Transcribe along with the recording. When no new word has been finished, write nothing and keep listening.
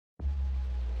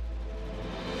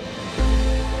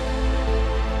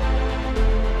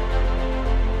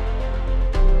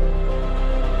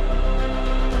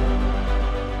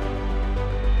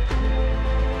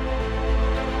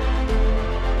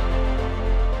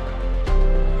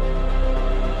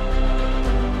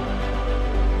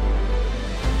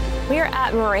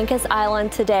at Merancas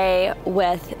Island today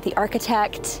with the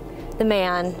architect, the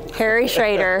man, Harry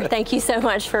Schrader. Thank you so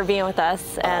much for being with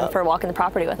us and for walking the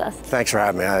property with us. Thanks for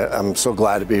having me. I'm so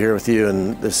glad to be here with you,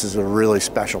 and this is a really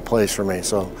special place for me,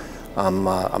 so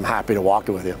I'm happy to walk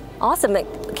it with you. Awesome.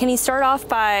 Can you start off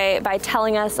by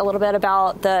telling us a little bit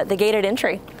about the gated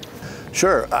entry?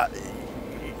 Sure.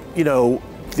 You know,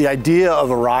 the idea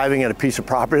of arriving at a piece of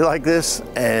property like this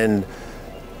and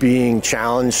being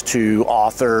challenged to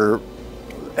author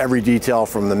every detail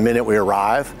from the minute we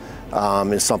arrive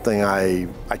is something I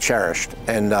cherished.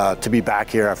 And to be back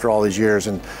here after all these years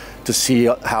and to see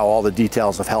how all the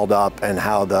details have held up and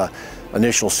how the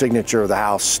initial signature of the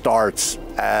house starts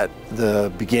at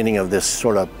the beginning of this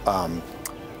sort of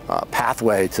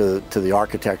pathway to the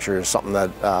architecture is something that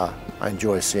I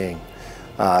enjoy seeing.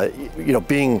 You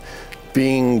know,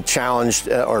 being challenged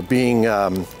or being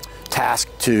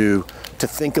tasked to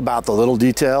think about the little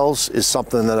details is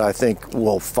something that I think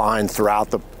we'll find throughout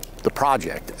the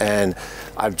project. And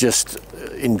I've just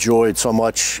enjoyed so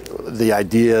much the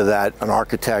idea that an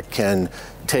architect can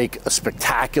take a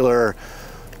spectacular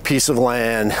piece of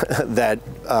land that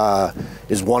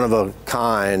is one of a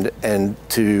kind and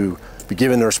to be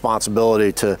given the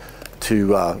responsibility to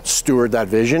steward that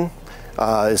vision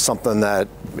is something that,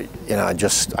 you know,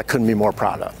 I couldn't be more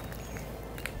proud of.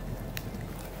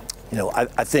 You know,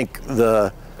 I think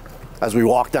as we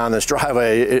walk down this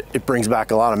driveway, it brings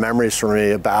back a lot of memories for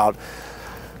me about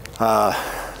the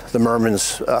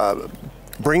Mermans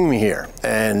bringing me here.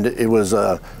 And it was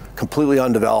a completely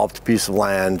undeveloped piece of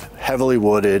land, heavily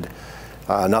wooded,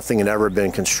 nothing had ever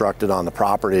been constructed on the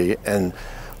property. And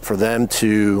for them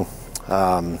to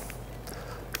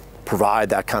provide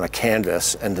that kind of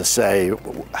canvas and to say,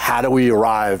 how do we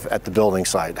arrive at the building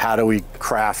site? How do we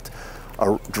craft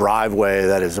a driveway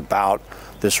that is about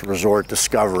this resort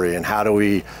discovery, and how do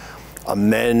we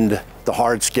amend the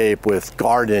hardscape with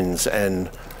gardens and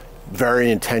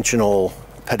very intentional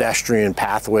pedestrian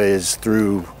pathways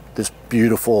through this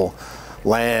beautiful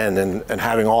land and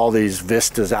having all these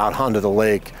vistas out onto the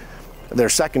lake. They're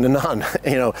second to none.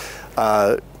 You know,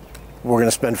 we're going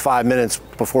to spend 5 minutes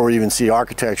before we even see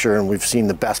architecture, and we've seen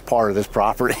the best part of this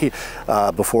property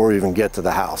before we even get to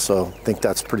the house. So I think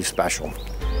that's pretty special.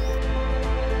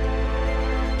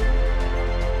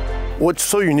 What's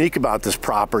so unique about this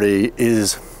property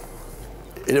is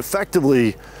it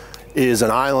effectively is an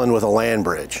island with a land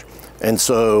bridge. And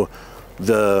so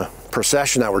the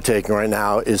procession that we're taking right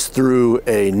now is through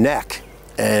a neck,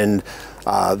 and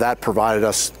that provided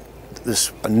us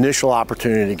this initial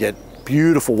opportunity to get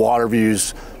beautiful water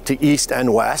views to east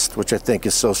and west, which I think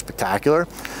is so spectacular.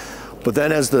 But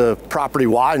then as the property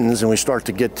widens and we start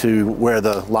to get to where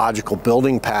the logical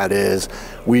building pad is,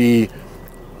 we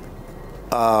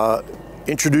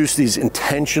introduce these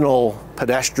intentional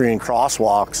pedestrian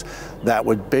crosswalks that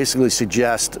would basically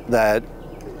suggest that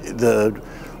the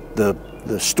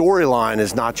storyline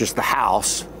is not just the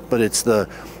house, but it's the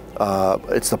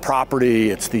property,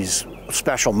 it's these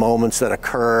special moments that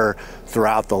occur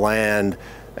throughout the land.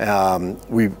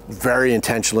 We very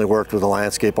intentionally worked with a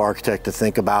landscape architect to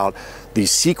think about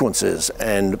these sequences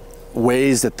and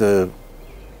ways that the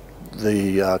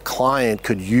client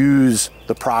could use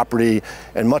the property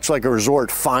and, much like a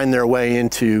resort, find their way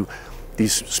into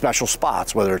these special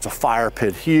spots, whether it's a fire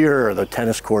pit here or the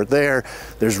tennis court there.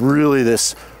 There's really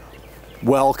this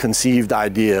well-conceived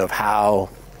idea of how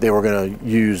they were going to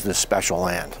use this special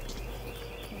land.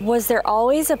 Was there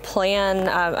always a plan?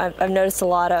 I've noticed a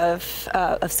lot of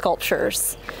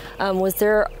sculptures. Was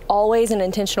there always an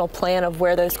intentional plan of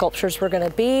where those sculptures were going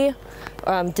to be?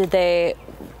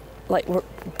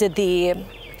 Did the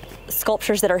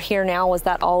sculptures that are here now, was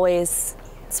that always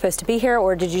supposed to be here,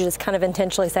 or did you just kind of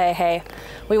intentionally say, hey,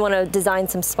 we want to design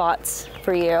some spots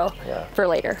for you for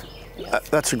later?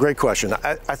 That's a great question.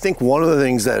 I think one of the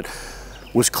things that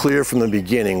was clear from the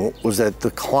beginning was that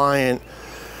the client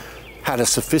had a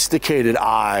sophisticated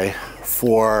eye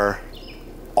for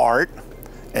art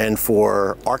and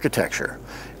for architecture.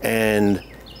 And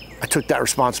I took that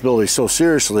responsibility so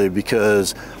seriously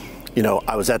because, you know,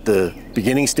 I was at the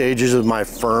beginning stages of my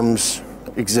firm's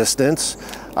existence.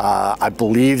 I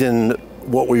believed in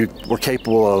what we were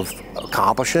capable of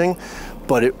accomplishing,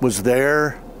 but it was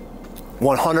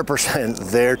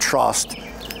 100% their trust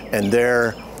and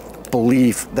their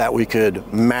belief that we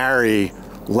could marry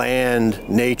land,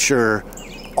 nature,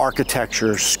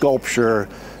 architecture, sculpture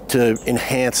to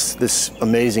enhance this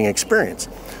amazing experience.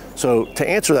 So to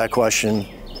answer that question,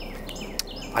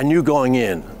 I knew going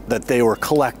in that they were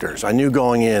collectors. I knew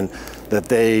going in that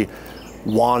they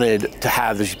wanted to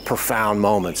have these profound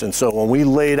moments. And so when we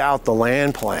laid out the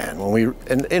land plan,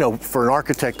 and you know, for an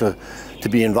architect to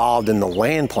be involved in the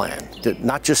land plan,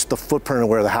 not just the footprint of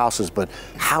where the house is, but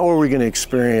how are we going to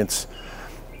experience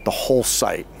the whole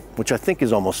site, which I think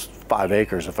is almost 5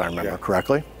 acres, if I remember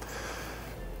correctly.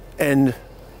 And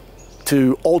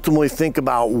to ultimately think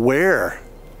about where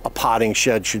a potting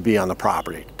shed should be on the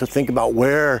property, to think about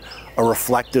where a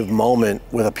reflective moment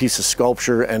with a piece of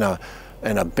sculpture and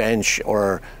a bench,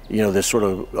 or you know, this sort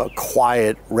of a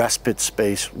quiet respite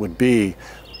space would be,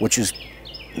 which is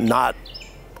not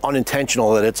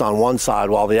unintentional that it's on one side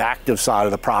while the active side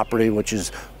of the property, which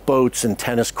is boats and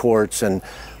tennis courts and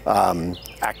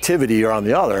activity, are on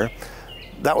the other.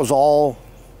 That was all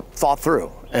thought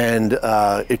through, and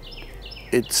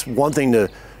it's one thing to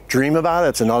dream about it,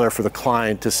 it's another for the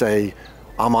client to say,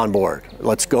 I'm on board,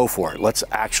 let's go for it, let's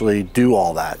actually do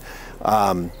all that.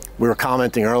 We were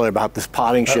commenting earlier about this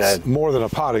potting shed. That's more than a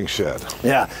potting shed.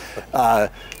 Yeah,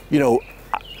 you know,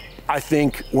 I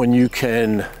think when you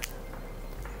can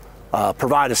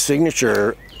provide a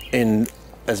signature in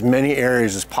as many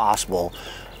areas as possible,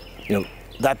 you know,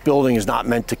 that building is not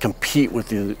meant to compete with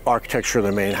the architecture of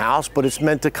the main house, but it's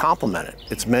meant to complement it.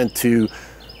 It's meant to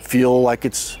feel like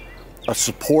it's a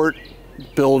support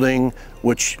building,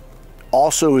 which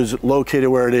also is located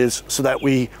where it is, so that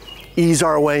we ease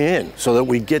our way in, so that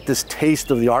we get this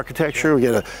taste of the architecture, we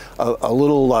get a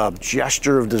little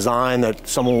gesture of design that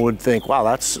someone would think, wow,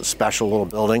 that's a special little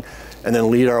building, and then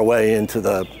lead our way into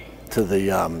the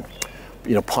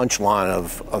you know, punchline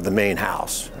of the main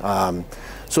house.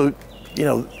 So, you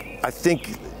know, I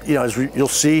think, you know, as you'll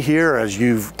see here, as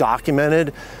you've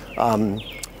documented,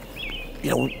 you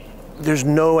know, there's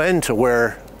no end to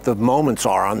where the moments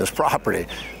are on this property.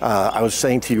 I was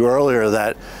saying to you earlier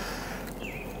that,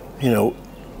 you know,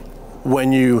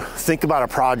 when you think about a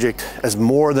project as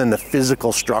more than the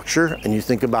physical structure, and you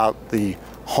think about the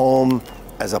home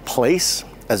as a place,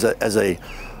 as a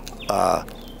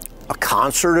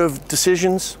concert of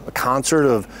decisions, a concert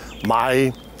of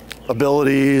my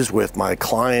abilities with my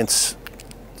clients'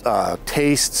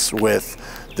 tastes, with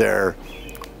their,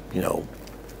 you know,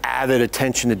 avid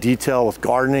attention to detail with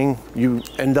gardening, you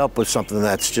end up with something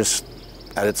that's just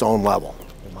at its own level.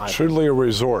 Truly a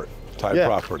resort type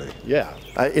property. Yeah,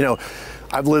 you know,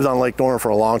 I've lived on Lake Norman for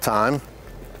a long time.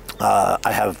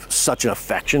 I have such an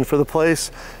affection for the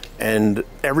place, and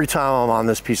every time I'm on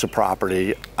this piece of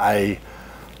property, I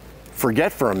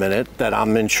forget for a minute that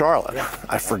I'm in Charlotte.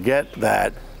 I forget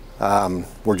that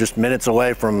we're just minutes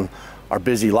away from our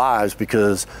busy lives,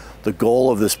 because the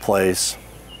goal of this place,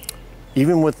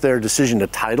 even with their decision to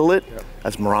title it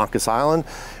as Merancas Island,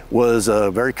 was a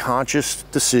very conscious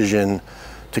decision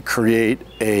to create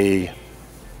a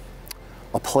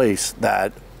place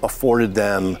that afforded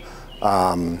them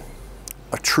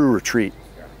a true retreat.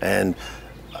 And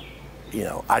you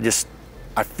know,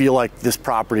 I feel like this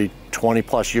property 20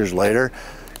 plus years later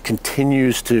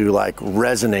continues to like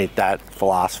resonate that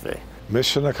philosophy.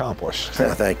 Mission accomplished.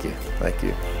 Yeah, thank you, thank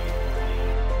you.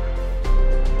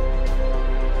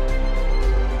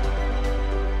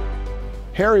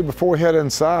 Harry, before we head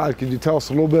inside, could you tell us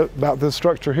a little bit about this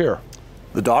structure here?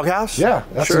 The doghouse? Yeah,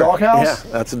 that's sure. a doghouse?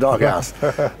 Yeah, that's a doghouse.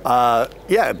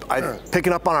 Yeah,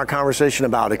 picking up on our conversation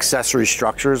about accessory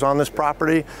structures on this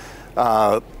property,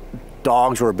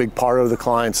 dogs were a big part of the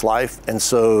client's life, and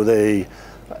so they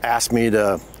asked me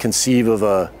to conceive of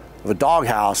a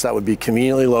doghouse that would be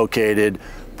conveniently located,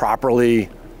 properly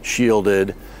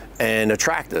shielded, and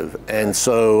attractive. And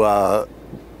so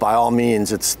by all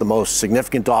means, it's the most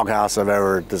significant doghouse I've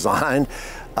ever designed.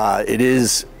 It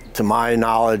is, to my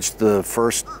knowledge, the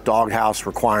first doghouse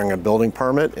requiring a building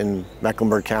permit in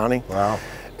Mecklenburg County. Wow.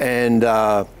 And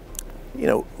you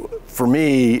know, for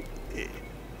me,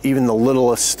 even the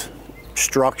littlest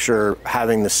structure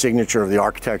having the signature of the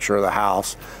architecture of the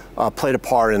house played a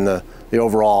part in the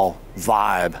overall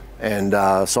vibe. And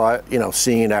so you know,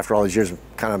 seeing it after all these years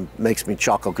kind of makes me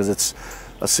chuckle, because it's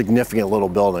a significant little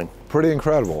building. Pretty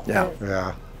incredible. Yeah.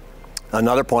 Yeah.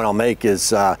 Another point I'll make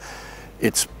is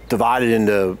it's divided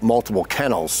into multiple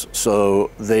kennels, so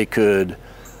they could,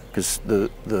 because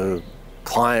the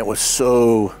client was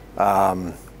so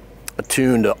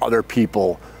attuned to other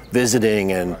people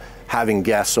visiting and having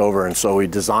guests over, and so we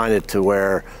designed it to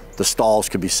where the stalls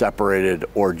could be separated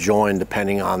or joined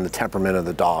depending on the temperament of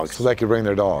the dogs. So they could bring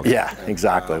their dogs. Yeah,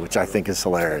 exactly, which I think is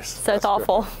hilarious. So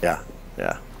thoughtful. Yeah,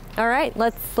 yeah. All right,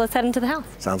 let's head into the house.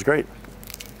 Sounds great.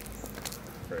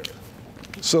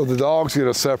 So the dogs get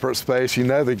a separate space. You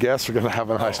know the guests are going to have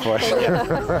a nice place.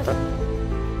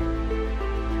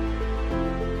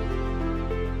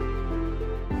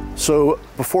 So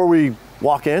before we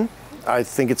walk in, I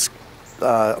think it's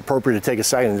appropriate to take a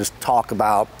second and just talk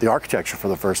about the architecture for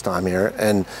the first time here.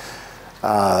 And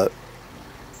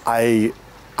I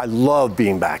love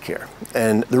being back here.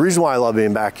 And the reason why I love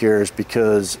being back here is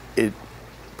because it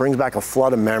brings back a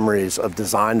flood of memories of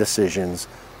design decisions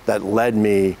that led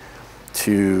me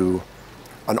to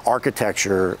an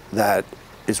architecture that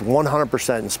is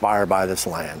 100% inspired by this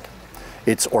land.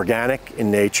 It's organic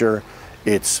in nature.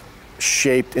 It's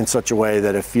shaped in such a way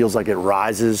that it feels like it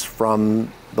rises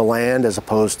from the land as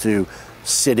opposed to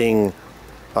sitting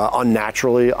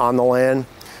unnaturally on the land.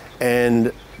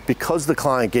 And because the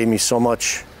client gave me so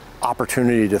much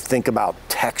opportunity to think about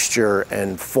texture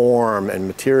and form and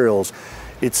materials,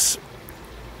 it's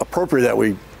appropriate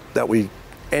that we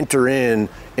enter in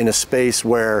a space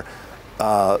where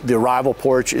the arrival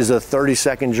porch is a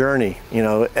 30-second journey, you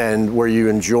know, and where you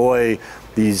enjoy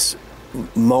these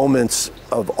moments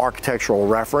of architectural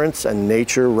reference and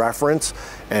nature reference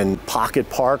and pocket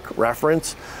park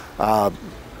reference.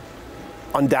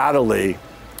 Undoubtedly,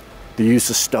 the use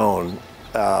of stone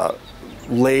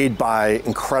laid by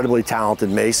incredibly talented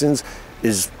masons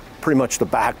is pretty much the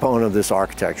backbone of this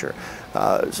architecture.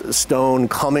 Stone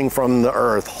coming from the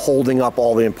earth, holding up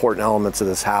all the important elements of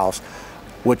this house,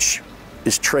 which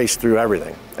is traced through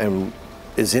everything, and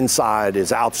is inside,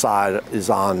 is outside, is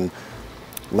on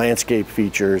landscape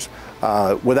features.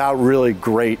 Without really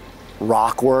great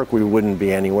rock work, we wouldn't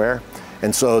be anywhere.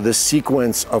 And so this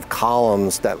sequence of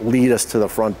columns that lead us to the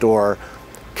front door,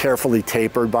 carefully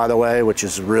tapered, by the way, which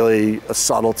is really a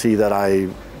subtlety that I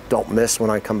don't miss when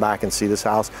I come back and see this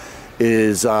house,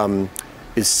 is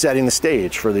setting the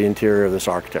stage for the interior of this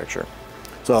architecture.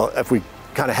 So if we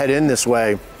kind of head in this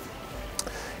way,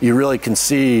 you really can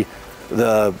see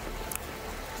the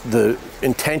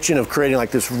intention of creating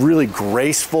like this really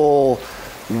graceful,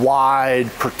 wide,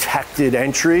 protected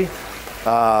entry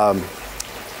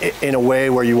in a way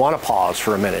where you want to pause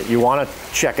for a minute. You want to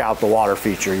check out the water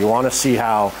feature. You want to see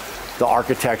how the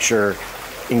architecture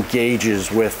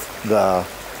engages with the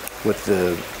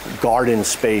garden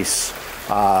space.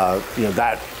 You know,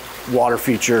 that water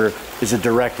feature is a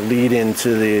direct lead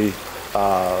into the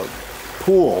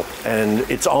pool and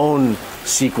its own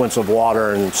sequence of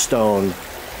water and stone.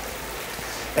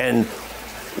 And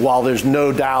while there's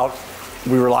no doubt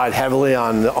we relied heavily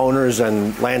on the owners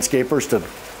and landscapers to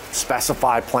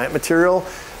specify plant material,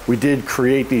 we did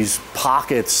create these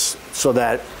pockets so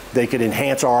that they could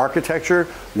enhance our architecture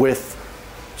with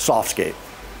softscape.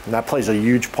 And that plays a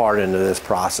huge part into this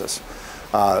process.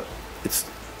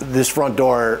 This front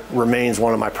door remains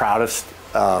one of my proudest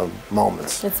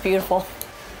moments. It's beautiful.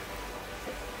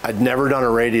 I'd never done a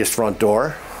radius front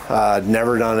door. I'd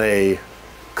never done a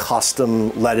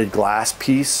custom leaded glass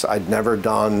piece. I'd never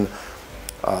done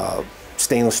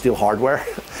stainless steel hardware.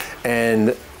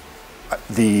 And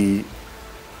the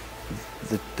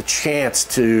chance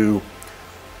to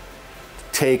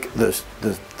take the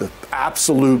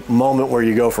absolute moment where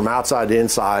you go from outside to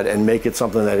inside and make it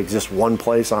something that exists one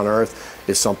place on earth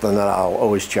is something that I'll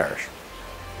always cherish.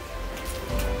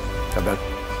 I bet.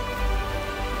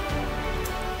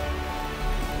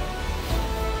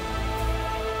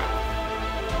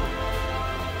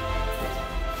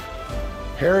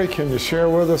 Harry, can you share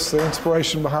with us the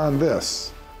inspiration behind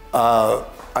this?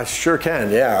 I sure can,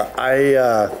 yeah.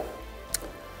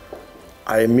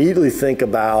 I immediately think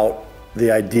about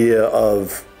the idea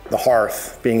of the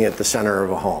hearth being at the center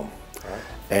of a home.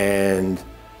 And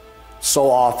so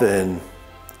often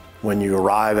when you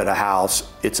arrive at a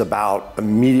house, it's about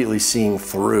immediately seeing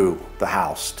through the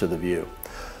house to the view.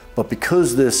 But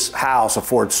because this house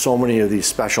affords so many of these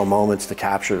special moments to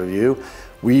capture the view,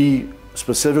 we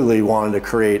specifically wanted to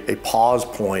create a pause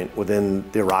point within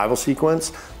the arrival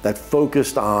sequence that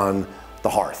focused on the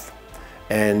hearth.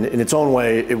 And in its own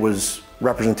way, it was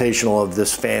representational of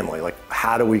this family. Like,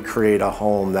 how do we create a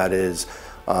home that is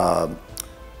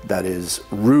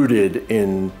rooted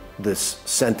in this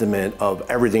sentiment of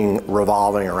everything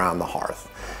revolving around the hearth?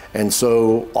 And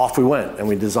so off we went, and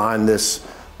we designed this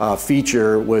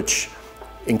feature which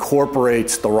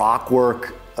incorporates the rock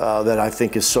work that I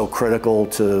think is so critical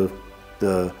to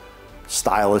the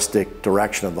stylistic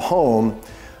direction of the home.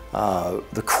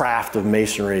 The craft of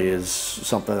masonry is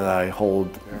something that I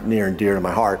hold near and dear to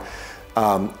my heart.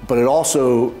 But it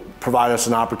also provided us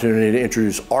an opportunity to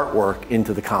introduce artwork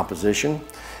into the composition.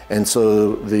 And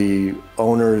so the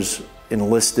owners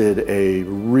enlisted a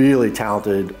really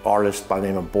talented artist by the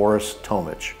name of Boris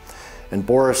Tomich. And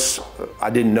Boris, I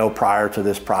didn't know prior to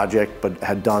this project, but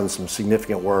had done some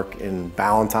significant work in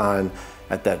Ballantyne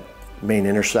at that main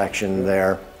intersection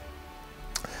there.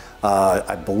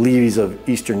 I believe he's of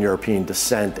Eastern European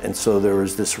descent, and so there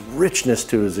was this richness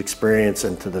to his experience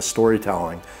and to the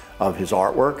storytelling of his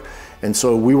artwork. And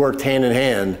so we worked hand in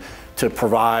hand to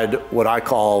provide what I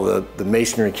call the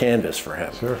masonry canvas for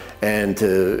him. Sure. And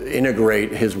to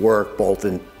integrate his work both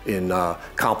in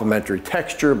complementary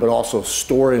texture, but also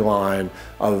storyline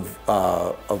of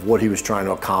what he was trying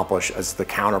to accomplish as the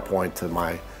counterpoint to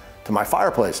my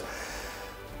fireplace.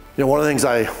 You know, one of the things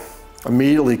I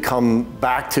immediately come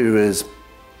back to is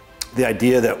the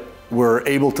idea that we're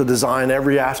able to design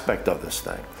every aspect of this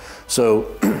thing.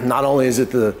 So not only is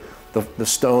it the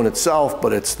stone itself,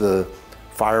 but it's the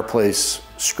fireplace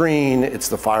screen, it's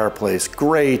the fireplace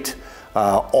grate,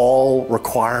 all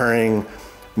requiring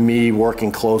me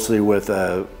working closely with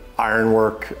a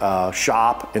ironwork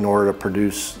shop in order to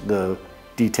produce the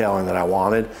detailing that I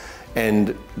wanted.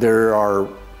 And there are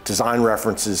design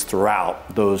references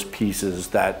throughout those pieces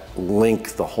that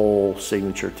link the whole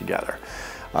signature together.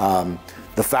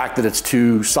 The fact that it's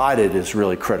two-sided is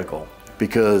really critical,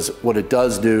 because what it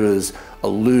does do is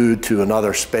allude to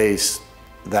another space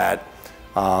that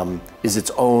is its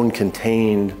own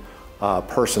contained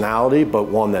personality, but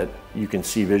one that you can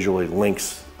see visually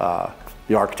links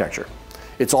the architecture.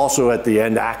 It's also at the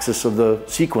end axis of the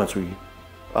sequence we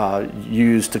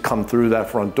use to come through that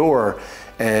front door,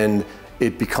 and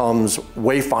it becomes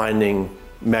wayfinding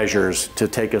measures to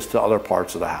take us to other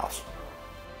parts of the house.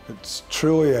 It's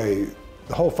truly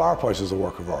the whole fireplace is a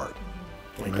work of art.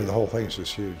 I mean, the whole thing is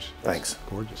just huge. Thanks. It's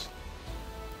gorgeous.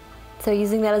 So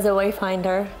using that as a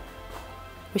wayfinder,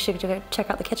 we should go check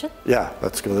out the kitchen? Yeah,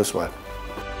 let's go this way.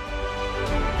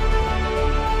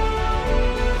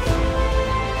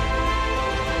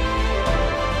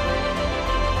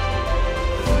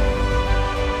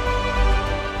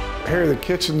 Here, the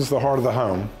kitchen's the heart of the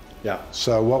home. Yeah.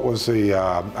 So what was the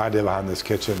idea behind this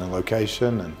kitchen and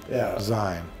location and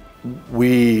design?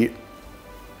 We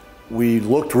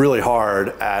looked really hard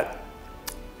at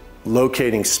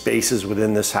locating spaces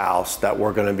within this house that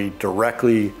were going to be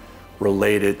directly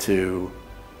related to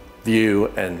view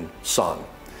and sun.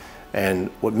 And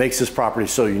what makes this property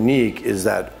so unique is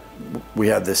that we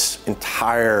have this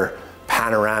entire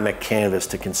panoramic canvas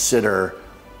to consider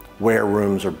where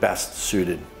rooms are best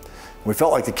suited. We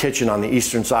felt like the kitchen on the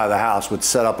eastern side of the house would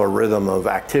set up a rhythm of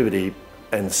activity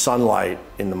and sunlight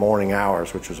in the morning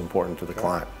hours, which was important to the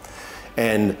client.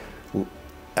 And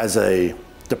as a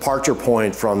departure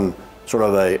point from sort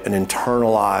of an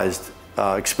internalized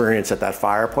experience at that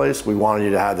fireplace, we wanted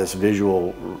you to have this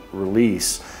visual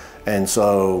release. And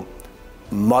so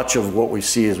much of what we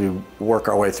see as we work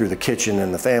our way through the kitchen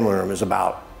and the family room is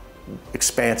about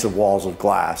expansive walls of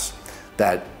glass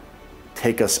that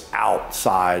take us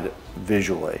outside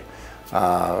visually.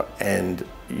 And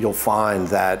you'll find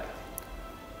that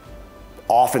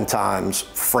oftentimes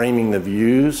framing the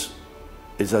views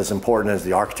is as important as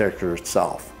the architecture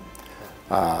itself.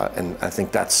 And I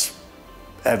think that's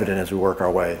evident as we work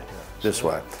our way this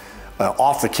way.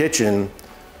 Off the kitchen,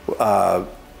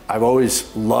 I've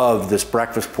always loved this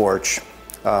breakfast porch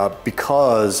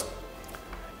because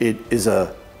it is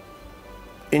a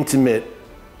intimate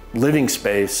living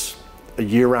space, a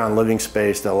year-round living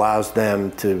space that allows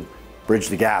them to bridge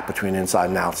the gap between inside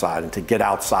and outside, and to get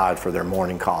outside for their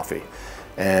morning coffee.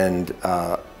 And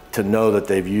to know that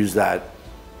they've used that,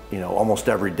 you know, almost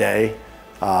every day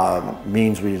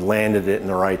means we landed it in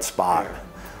the right spot.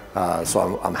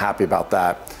 So I'm happy about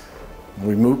that.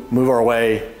 We move our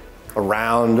way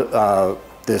around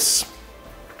this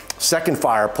second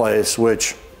fireplace,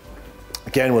 which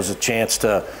again was a chance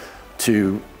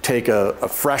to take a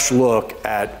fresh look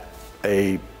at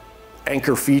a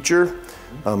anchor feature,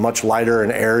 much lighter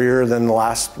and airier than the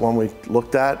last one we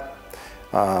looked at,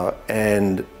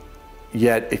 and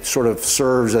yet it sort of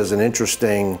serves as an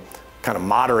interesting kind of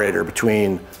moderator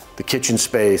between the kitchen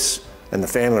space and the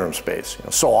family room space. You know,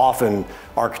 so often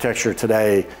architecture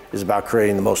today is about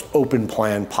creating the most open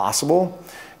plan possible,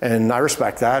 and I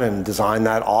respect that and design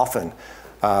that often.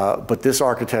 But this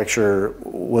architecture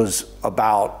was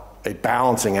about a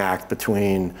balancing act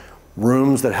between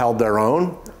rooms that held their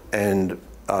own and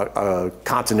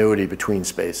continuity between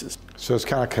spaces. So it's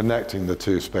kind of connecting the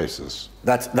two spaces.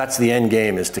 That's the end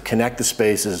game, is to connect the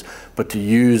spaces, but to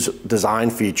use design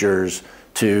features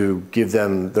to give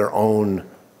them their own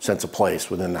sense of place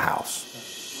within the house.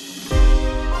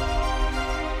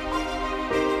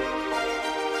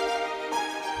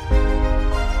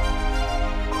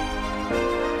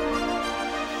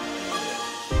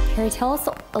 Harry, tell us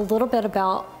a little bit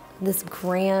about this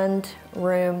grand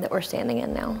room that we're standing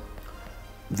in now.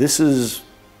 This is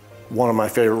one of my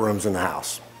favorite rooms in the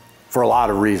house for a lot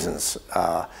of reasons.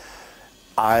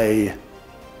 I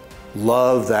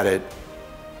love that it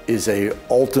is a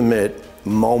ultimate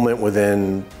moment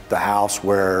within the house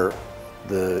where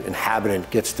the inhabitant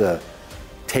gets to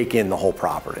take in the whole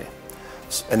property.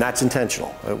 And that's intentional.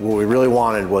 What we really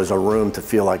wanted was a room to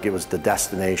feel like it was the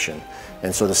destination.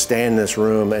 And so to stand in this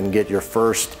room and get your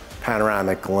first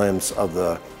panoramic glimpse of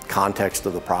the context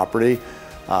of the property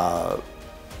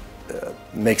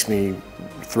makes me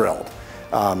thrilled.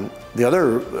 The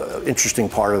other interesting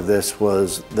part of this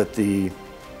was that the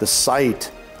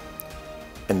site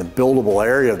and the buildable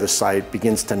area of the site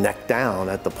begins to neck down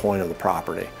at the point of the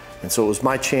property. And so it was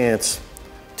my chance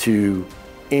to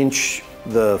inch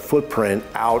the footprint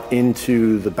out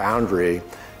into the boundary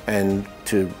and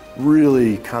to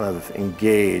really kind of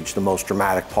engage the most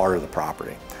dramatic part of the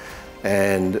property.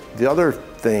 And the other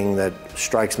thing that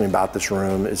strikes me about this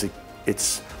room is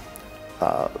it's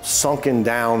sunken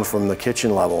down from the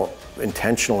kitchen level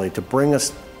intentionally to bring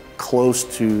us close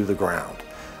to the ground.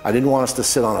 I didn't want us to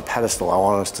sit on a pedestal. I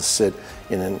wanted us to sit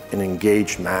in an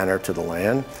engaged manner to the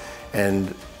land.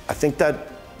 And I think that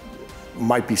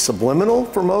might be subliminal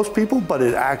for most people, but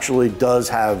it actually does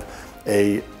have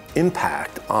an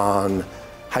impact on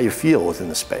how you feel within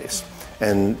the space.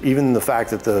 And even the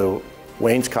fact that the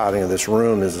wainscoting of this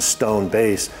room is a stone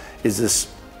base is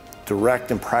this direct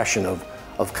impression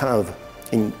of kind of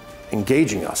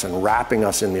engaging us and wrapping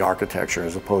us in the architecture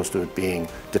as opposed to it being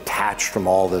detached from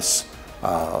all this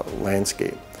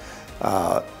landscape.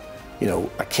 You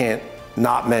know, I can't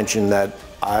not mention that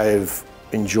I've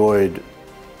enjoyed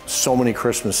so many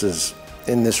Christmases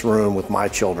in this room with my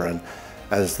children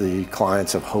as the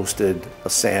clients have hosted a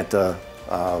Santa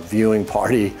viewing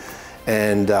party.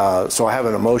 And so I have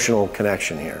an emotional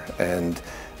connection here, and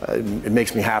it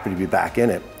makes me happy to be back in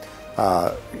it.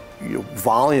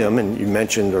 Volume, and you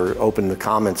mentioned or opened the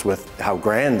comments with how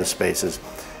grand the space is.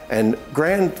 And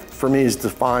grand for me is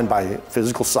defined by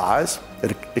physical size.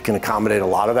 It can accommodate a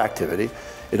lot of activity.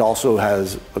 It also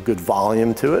has a good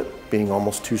volume to it, being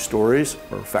almost 2 stories,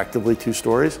 or effectively 2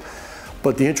 stories.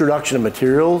 But the introduction of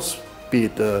materials, be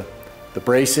it the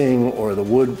bracing or the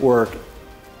woodwork,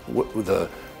 with the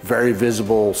very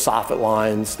visible soffit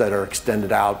lines that are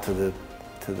extended out to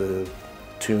the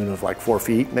tune of like 4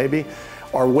 feet maybe,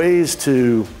 are ways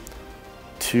to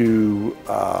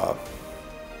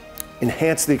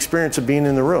enhance the experience of being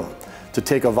in the room. To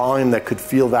take a volume that could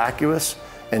feel vacuous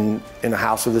and in a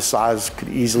house of this size could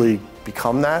easily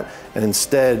become that, and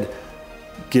instead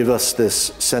give us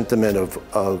this sentiment of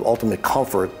ultimate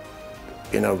comfort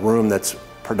in a room that's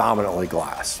predominantly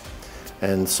glass.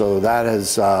 And so that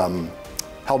has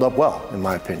held up well, in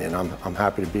my opinion. I'm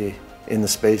happy to be in the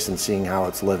space and seeing how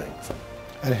it's living. So.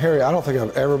 And Harry, I don't think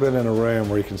I've ever been in a room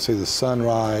where you can see the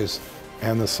sunrise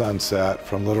and the sunset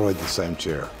from literally the same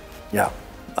chair. Yeah,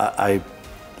 I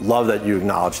love that you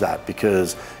acknowledge that,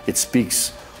 because it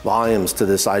speaks volumes to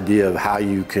this idea of how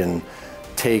you can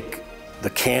take the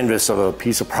canvas of a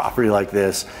piece of property like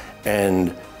this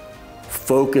and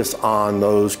focus on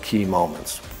those key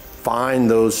moments. Find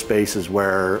those spaces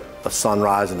where a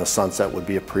sunrise and a sunset would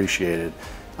be appreciated.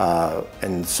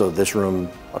 And so this room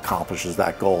accomplishes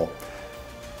that goal.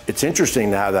 It's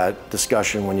interesting to have that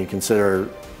discussion when you consider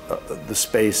the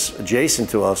space adjacent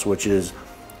to us, which is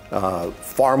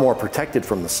far more protected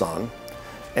from the sun.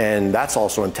 And that's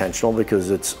also intentional because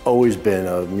it's always been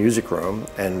a music room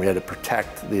and we had to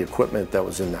protect the equipment that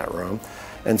was in that room.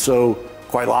 And so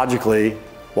quite logically,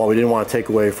 while we didn't want to take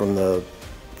away from the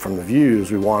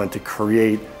views, we wanted to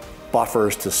create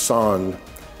buffers to sun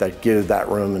that give that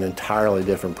room an entirely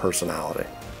different personality.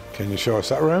 Can you show us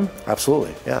that room?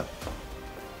 Absolutely, yeah.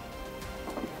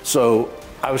 So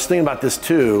I was thinking about this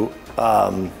too,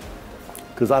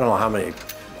 because I don't know how many,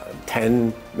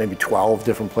 10, maybe 12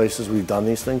 different places we've done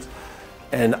these things.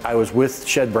 And I was with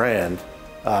Shed Brand,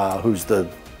 who's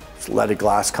the leaded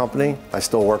glass company. I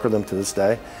still work with them to this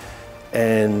day.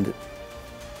 And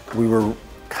we were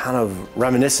kind of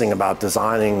reminiscing about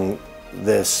designing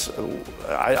this.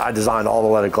 I designed all the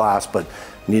leaded glass, but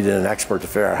needed an expert to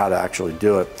figure out how to actually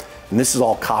do it. And this is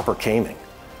all copper caming,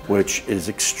 which is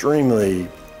extremely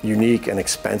unique and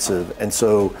expensive. And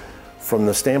so from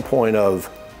the standpoint of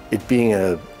it being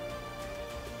a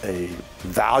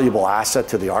valuable asset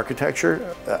to the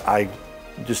architecture, I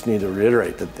just need to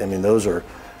reiterate that, I mean, those are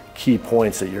key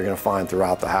points that you're going to find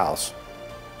throughout the house.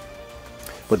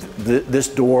 But this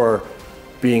door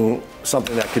being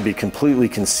something that could be completely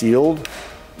concealed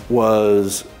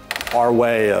was our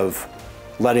way of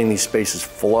letting these spaces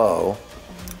flow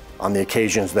on the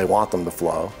occasions they want them to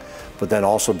flow, but then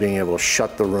also being able to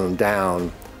shut the room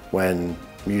down when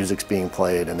music's being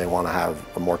played and they want to have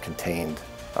a more contained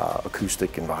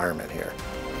acoustic environment here.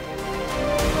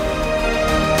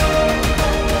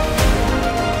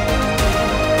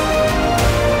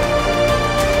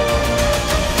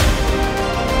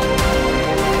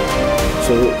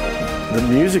 So the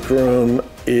music room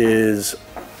is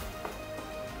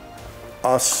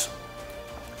us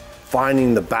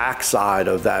finding the backside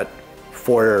of that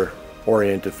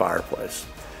foyer-oriented fireplace.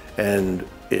 And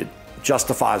it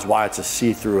justifies why it's a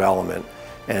see-through element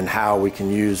and how we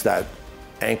can use that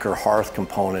anchor hearth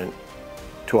component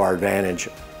to our advantage,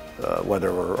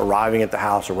 whether we're arriving at the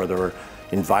house or whether we're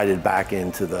invited back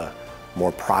into the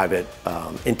more private,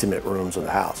 intimate rooms of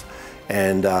the house.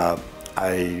 And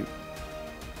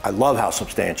I love how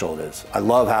substantial it is. I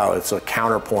love how it's a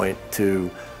counterpoint to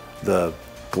the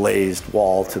glazed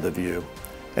wall to the view.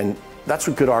 And that's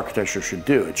what good architecture should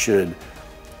do. It should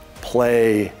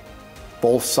play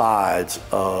both sides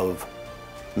of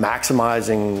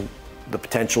maximizing the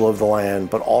potential of the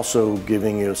land, but also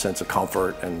giving you a sense of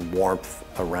comfort and warmth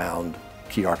around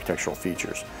key architectural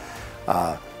features.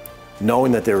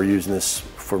 Knowing that they were using this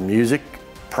for music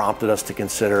prompted us to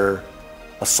consider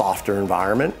a softer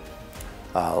environment,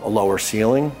 a lower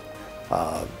ceiling,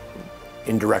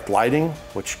 indirect lighting,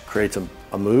 which creates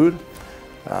a mood.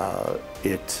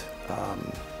 It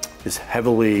is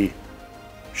heavily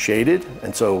shaded,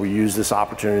 and so we use this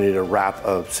opportunity to wrap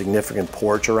a significant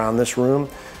porch around this room,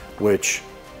 which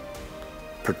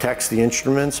protects the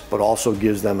instruments, but also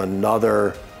gives them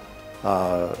another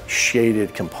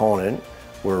shaded component.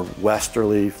 We're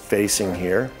westerly facing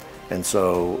here, and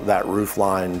so that roof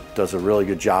line does a really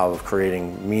good job of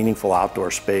creating meaningful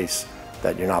outdoor space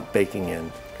that you're not baking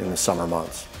in the summer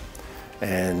months.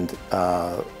 And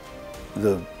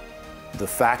the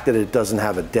fact that it doesn't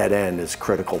have a dead end is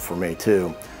critical for me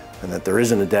too, and that there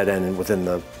isn't a dead end within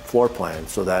the floor plan,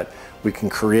 so that we can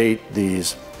create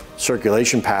these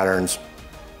circulation patterns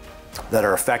that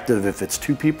are effective if it's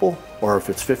 2 people or if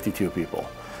it's 52 people.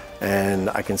 And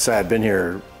I can say I've been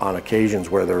here on occasions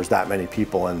where there was that many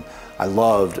people, and I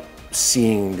loved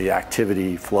seeing the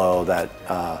activity flow that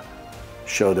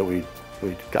showed that we'd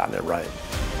gotten it right.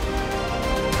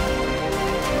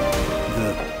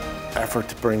 The effort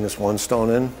to bring this one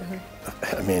stone in,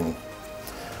 I mean,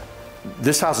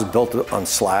 this house is built on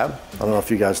slab. I don't know if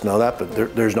you guys know that,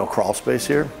 but there's no crawl space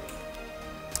here.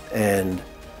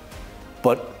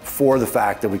 But for the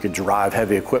fact that we could drive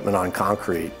heavy equipment on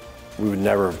concrete, we would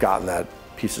never have gotten that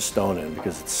piece of stone in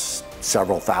because it's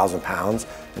several thousand pounds,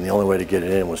 and the only way to get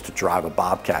it in was to drive a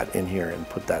Bobcat in here and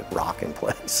put that rock in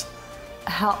place.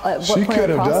 She could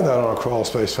have done that on a crawl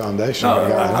space foundation. No,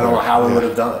 I don't know how we would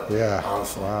have done it. Yeah,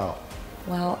 honestly. Wow.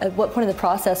 Wow, at what point in the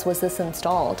process was this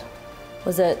installed?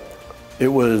 Was it? It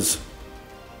was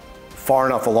far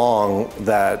enough along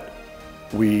that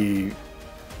we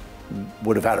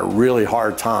would have had a really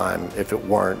hard time if it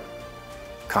weren't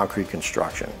concrete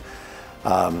construction.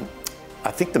 I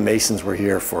think the masons were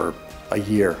here for a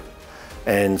year,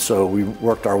 and so we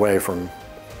worked our way from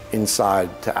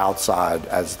inside to outside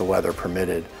as the weather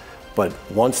permitted. But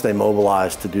once they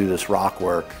mobilized to do this rock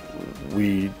work,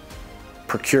 we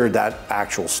procured that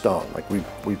actual stone. Like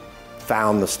we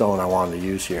found the stone I wanted to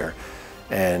use here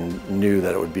and knew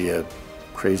that it would be a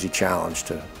crazy challenge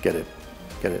to get it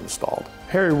installed.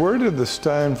 Harry, where did the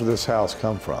stone for this house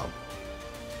come from?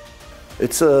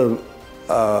 It's a...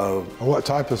 what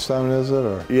type of stone is it?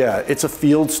 Or? Yeah, it's a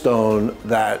field stone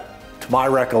that, to my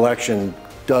recollection,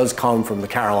 does come from the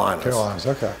Carolinas. Carolinas,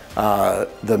 okay.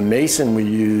 The mason we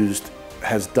used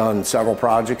has done several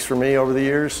projects for me over the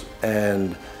years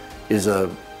and is a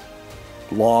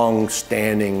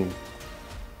long-standing,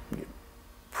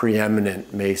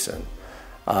 preeminent mason.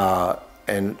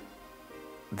 And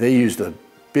they used a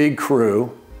big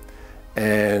crew,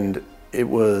 and it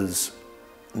was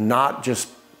not just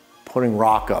putting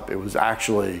rock up, it was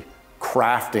actually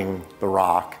crafting the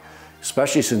rock,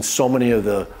 especially since so many of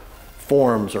the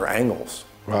forms are angles.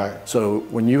 Right. So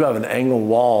when you have an angled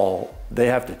wall, they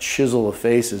have to chisel the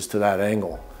faces to that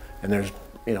angle. And there's,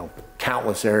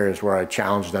 countless areas where I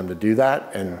challenged them to do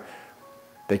that, and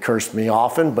they cursed me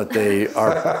often, but they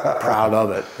are proud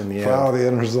of it in the end. Proud of the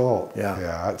end result. Yeah.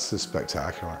 Yeah, that's just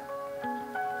spectacular.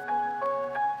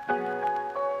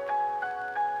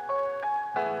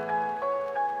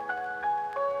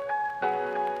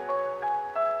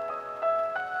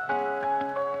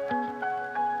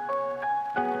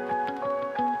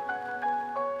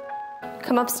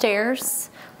 Come upstairs,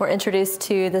 we're introduced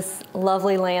to this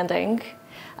lovely landing,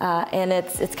 and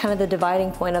it's kind of the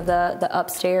dividing point of the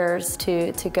upstairs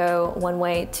to go one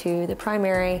way to the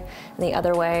primary and the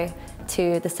other way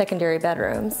to the secondary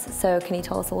bedrooms. So can you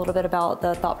tell us a little bit about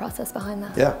the thought process behind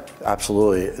that? Yeah,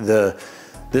 absolutely.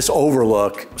 This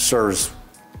overlook serves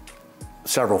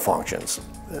several functions.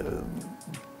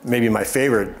 Maybe my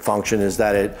favorite function is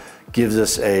that it gives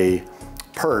us a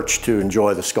perch to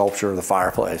enjoy the sculpture of the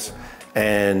fireplace.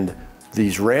 And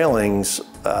these railings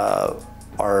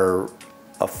are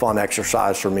a fun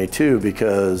exercise for me too,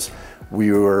 because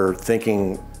we were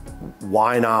thinking,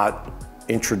 why not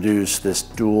introduce this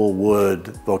dual wood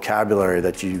vocabulary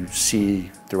that you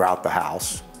see throughout the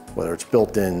house, whether it's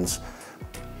built-ins,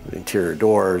 the interior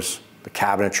doors, the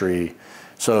cabinetry.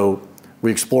 So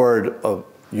we explored a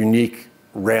unique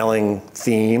railing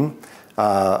theme.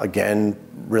 Again,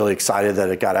 really excited that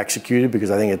it got executed,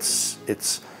 because I think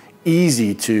it's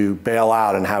easy to bail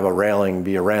out and have a railing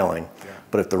be a railing. Yeah.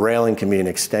 But if the railing can be an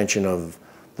extension of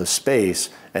the space,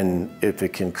 and if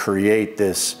it can create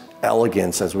this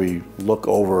elegance as we look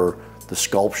over the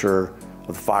sculpture of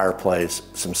the fireplace,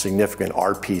 some significant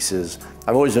art pieces.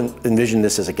 I've always envisioned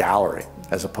this as a gallery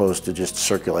as opposed to just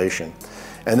circulation.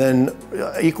 And then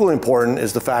equally important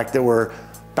is the fact that we're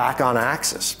back on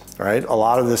axis, right? A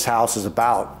lot of this house is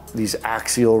about these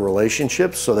axial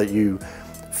relationships, so that you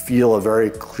feel a very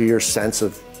clear sense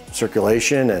of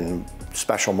circulation and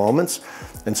special moments.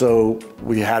 And so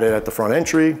we had it at the front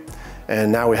entry,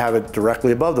 and now we have it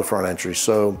directly above the front entry.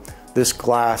 So this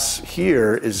glass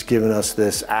here is giving us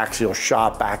this axial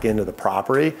shot back into the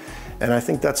property. And I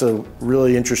think that's a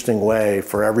really interesting way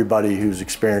for everybody who's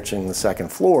experiencing the second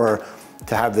floor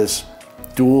to have this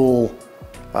dual,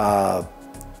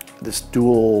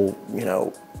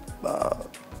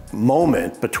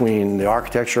 moment between the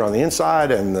architecture on the inside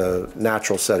and the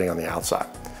natural setting on the outside.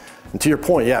 And to your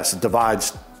point, yes, it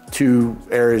divides two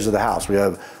areas of the house. We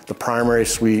have the primary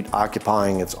suite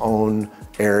occupying its own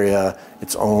area,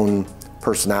 its own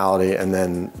personality, and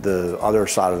then the other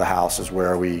side of the house is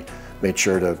where we made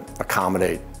sure to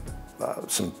accommodate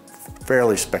some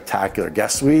fairly spectacular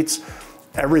guest suites.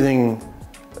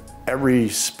 Every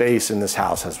space in this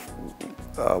house has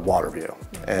water view,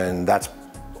 and that's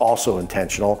also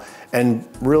intentional and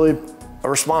really a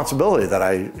responsibility that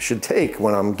I should take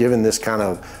when I'm given this kind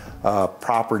of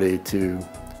property to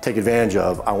take advantage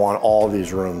of. I want all of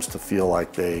these rooms to feel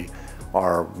like they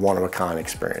are one-of-a-kind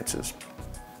experiences.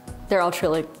 They're all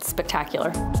truly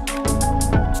spectacular.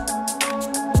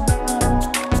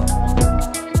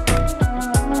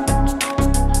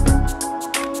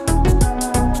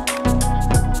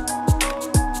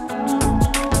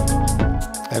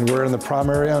 And we're in the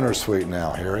primary owner suite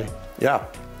now, Harry. Yeah,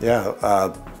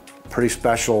 pretty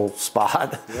special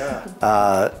spot.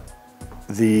 Yeah.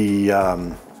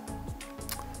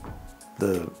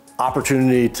 The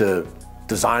opportunity to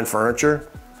design furniture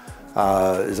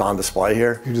is on display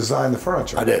here. You designed the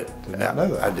furniture? I did. Did not know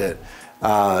that. I did.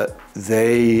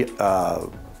 They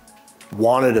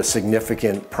wanted a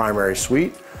significant primary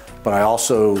suite, but I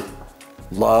also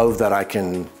love that I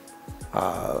can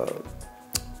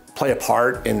play a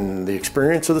part in the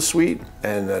experience of the suite,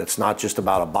 and that it's not just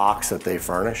about a box that they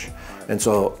furnish. And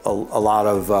so a lot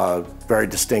of very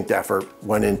distinct effort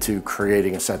went into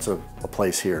creating a sense of a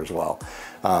place here as well.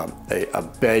 A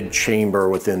bed chamber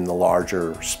within the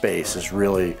larger space is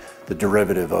really the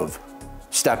derivative of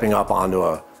stepping up onto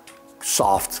a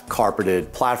soft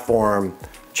carpeted platform,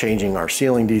 changing our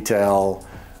ceiling detail,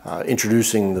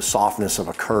 introducing the softness of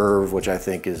a curve, which I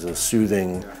think is a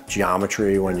soothing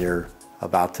geometry when you're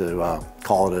about to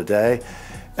call it a day.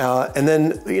 And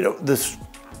then, this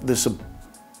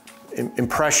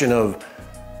impression of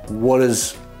what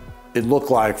does it look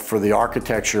like for the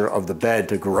architecture of the bed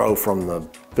to grow from the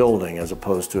building as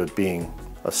opposed to it being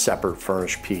a separate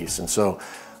furnished piece. And so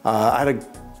I had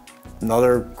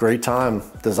another great time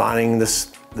designing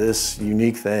this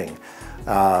unique thing.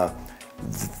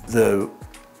 The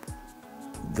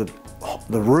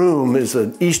room is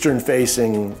an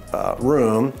eastern-facing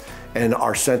room, and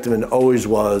our sentiment always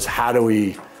was, how do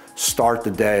we start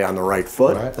the day on the right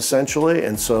foot, essentially?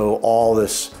 And so all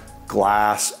this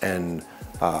glass and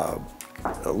a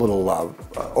little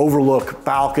overlook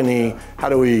balcony, how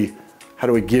do we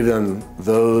give them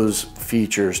those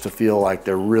features to feel like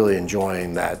they're really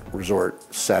enjoying that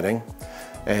resort setting?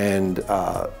 And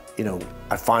I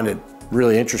find it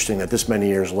really interesting that this many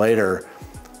years later,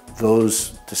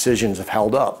 those decisions have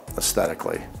held up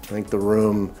aesthetically. I think the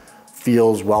room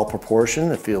feels well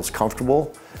proportioned, it feels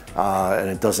comfortable, and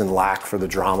it doesn't lack for the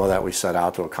drama that we set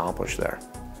out to accomplish there.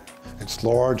 It's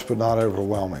large but not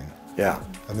overwhelming. Yeah.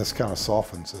 And this kind of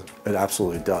softens it. It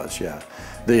absolutely does, yeah.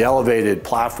 The elevated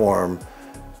platform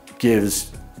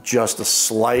gives just a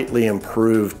slightly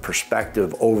improved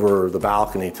perspective over the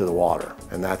balcony to the water,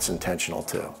 and that's intentional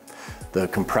too. The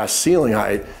compressed ceiling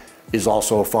height is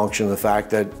also a function of the fact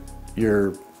that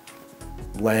you're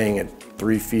laying at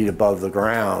 3 feet above the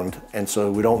ground, and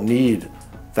so we don't need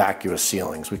vacuous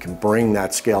ceilings. We can bring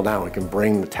that scale down. We can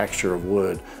bring the texture of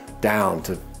wood down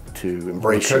to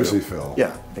embrace a cozy feel.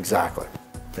 Yeah, exactly.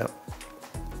 Yep.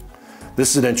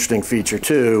 this is an interesting feature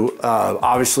too.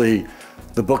 Obviously,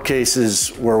 the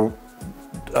bookcases were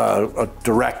a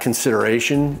direct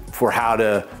consideration for how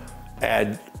to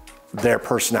add their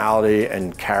personality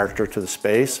and character to the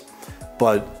space.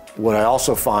 But what I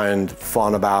also find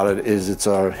fun about it is it's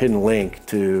a hidden link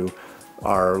to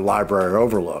our library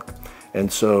overlook.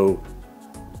 And so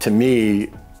to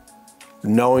me,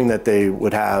 knowing that they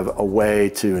would have a way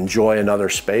to enjoy another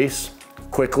space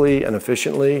quickly and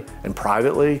efficiently and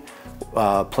privately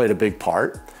played a big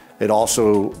part. It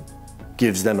also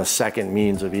gives them a second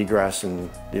means of egress in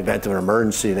the event of an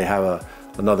emergency. They have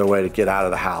another way to get out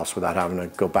of the house without having to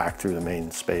go back through the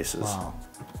main spaces. Wow.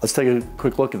 Let's take a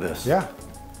quick look at this. Yeah.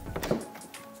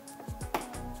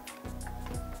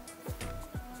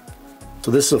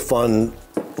 So this is a fun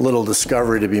little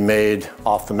discovery to be made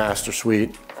off the master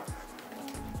suite.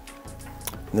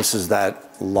 And this is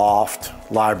that loft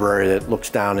library that looks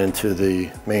down into the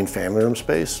main family room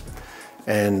space.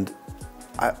 And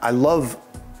I love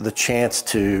the chance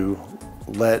to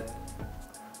let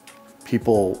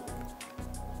people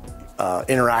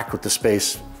interact with the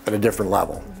space at a different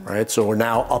level, right? So we're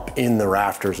now up in the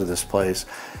rafters of this place.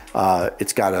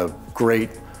 It's got a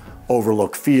great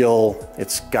overlook feel.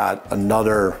 It's got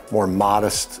another more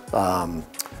modest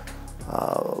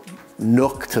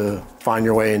nook to find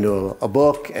your way into a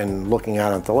book and looking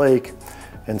out at the lake.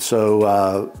 And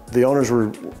so the owners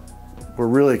were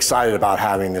really excited about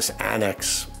having this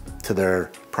annex to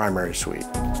their primary suite.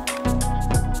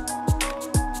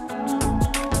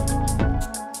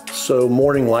 So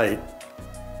morning light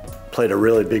played a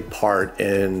really big part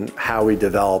in how we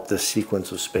developed this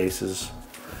sequence of spaces,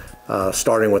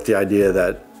 starting with the idea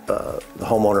that the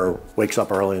homeowner wakes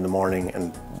up early in the morning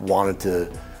and wanted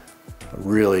to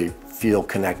really feel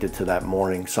connected to that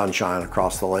morning sunshine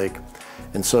across the lake.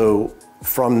 And so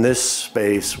from this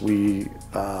space, we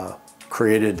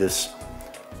created this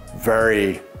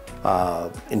very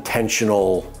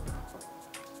intentional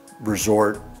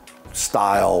resort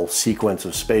style sequence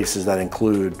of spaces that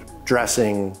include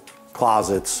dressing,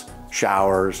 closets,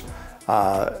 showers,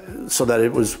 so that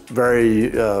it was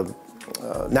very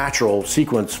natural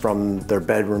sequence from their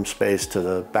bedroom space to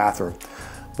the bathroom.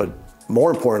 But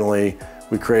more importantly,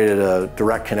 we created a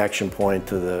direct connection point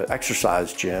to the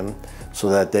exercise gym so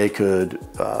that they could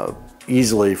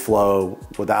easily flow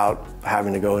without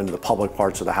having to go into the public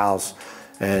parts of the house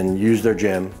and use their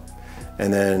gym.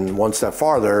 And then one step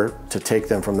farther to take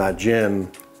them from that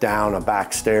gym down a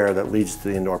back stair that leads to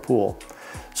the indoor pool.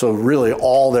 So really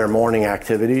all their morning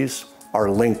activities are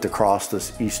linked across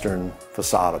this eastern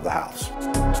facade of the house.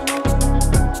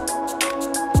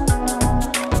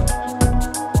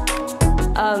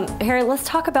 Harry, let's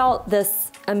talk about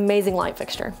this amazing light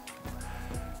fixture.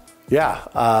 Yeah,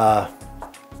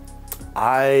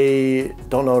 I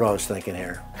don't know what I was thinking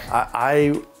here.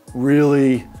 I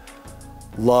really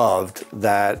loved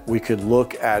that we could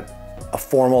look at a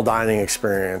formal dining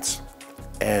experience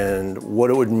and what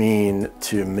it would mean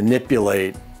to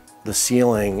manipulate the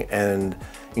ceiling and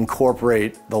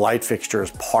incorporate the light fixture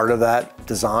as part of that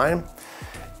design.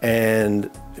 And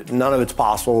none of it's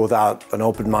possible without an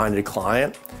open-minded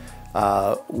client.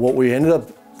 What we ended up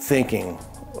thinking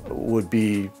would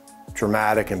be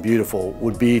dramatic and beautiful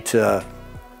would be to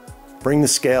bring the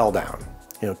scale down,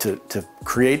 you know, to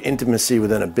create intimacy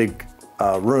within a big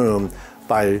room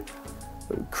by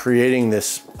creating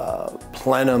this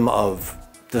plenum of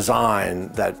design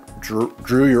that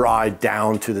drew your eye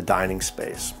down to the dining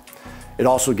space. It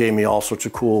also gave me all sorts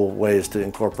of cool ways to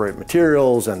incorporate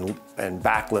materials and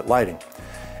backlit lighting.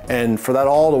 And for that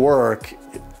all to work,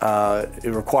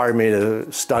 it required me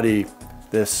to study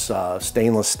this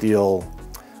stainless steel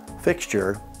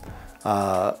fixture,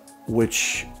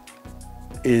 which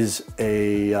is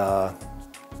a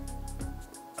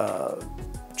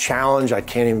challenge I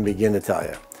can't even begin to tell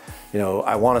you. You know,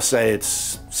 I want to say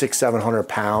it's 600-700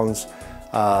 pounds.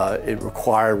 It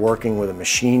required working with a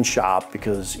machine shop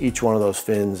because each one of those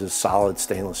fins is solid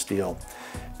stainless steel.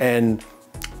 And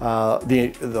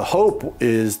the hope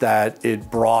is that it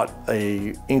brought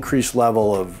a increased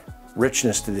level of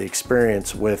richness to the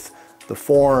experience with the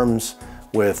forms,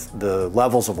 with the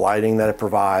levels of lighting that it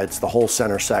provides. The whole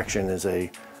center section is a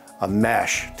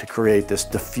mesh to create this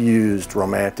diffused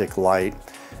romantic light.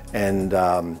 And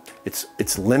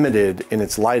it's limited in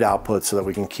its light output so that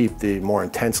we can keep the more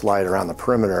intense light around the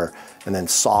perimeter and then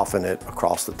soften it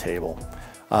across the table.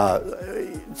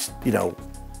 You know,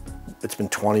 it's been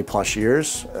 20 plus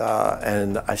years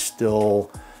and I still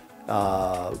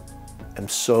am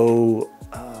so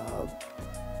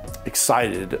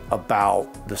excited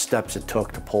about the steps it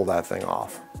took to pull that thing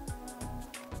off.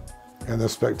 And the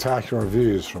spectacular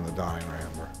views from the dining room.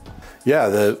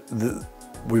 Yeah,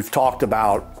 we've talked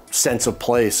about sense of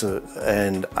place,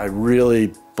 and I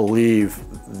really believe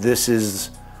this is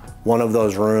one of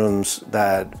those rooms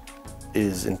that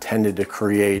is intended to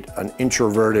create an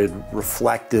introverted,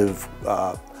 reflective,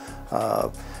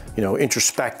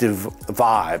 introspective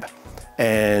vibe.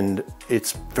 And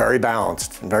it's very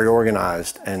balanced and very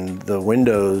organized, and the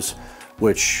windows,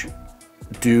 which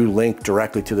do link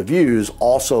directly to the views,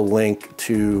 also link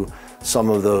to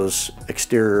some of those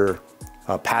exterior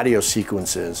patio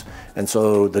sequences. And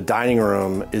so the dining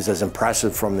room is as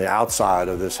impressive from the outside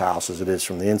of this house as it is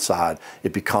from the inside.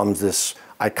 It becomes this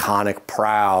iconic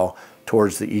prow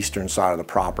towards the eastern side of the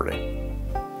property.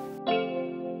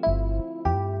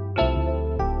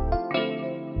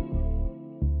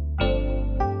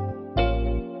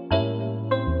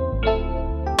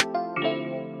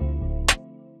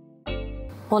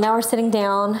 Well, now we're sitting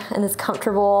down in this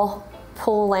comfortable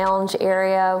pool lounge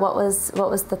area. What was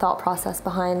the thought process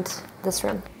behind this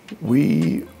room?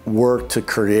 We worked to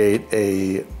create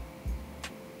a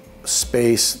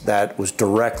space that was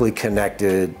directly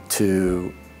connected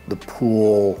to the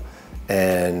pool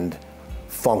and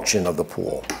function of the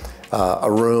pool.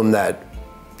 A room that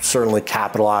certainly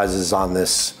capitalizes on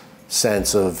this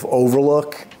sense of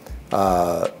overlook.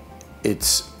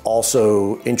 It's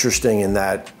also interesting in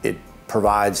that it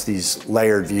provides these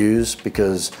layered views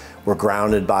because we're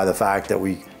grounded by the fact that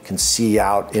we can see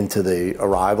out into the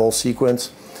arrival sequence.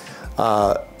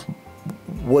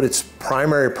 What its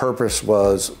primary purpose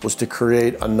was to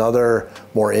create another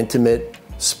more intimate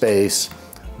space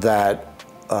that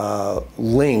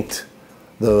linked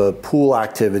the pool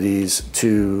activities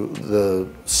to the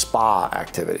spa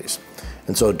activities.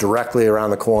 And so directly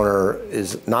around the corner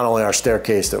is not only our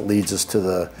staircase that leads us to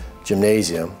the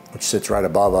gymnasium, which sits right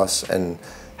above us and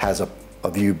has a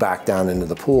view back down into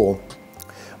the pool,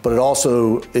 but it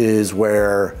also is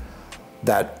where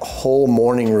that whole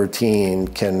morning routine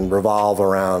can revolve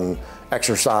around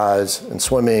exercise and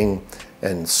swimming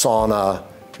and sauna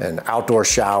and outdoor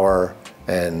shower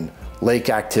and lake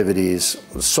activities.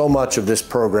 So much of this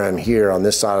program here on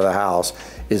this side of the house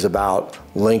is about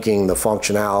linking the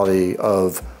functionality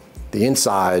of the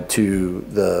inside to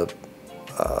the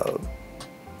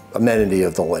amenity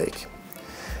of the lake.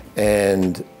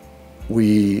 And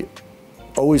we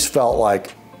always felt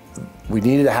like we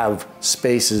needed to have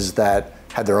spaces that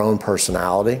had their own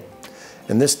personality.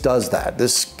 And this does that.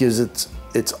 This gives it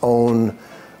its own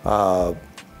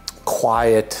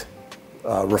quiet,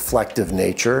 reflective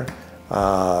nature.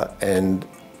 And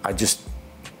I just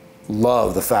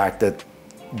love the fact that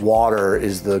water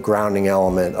is the grounding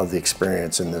element of the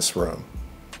experience in this room.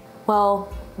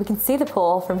 Well, we can see the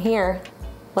pool from here.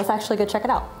 Let's actually go check it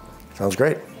out. Sounds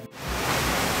great.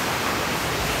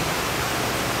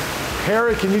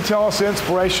 Harry, can you tell us the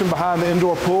inspiration behind the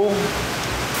indoor pool?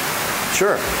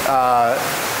 Sure.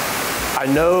 I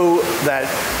know that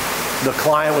the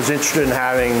client was interested in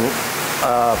having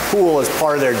a pool as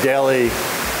part of their daily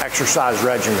exercise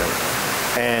regimen.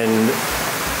 And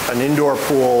an indoor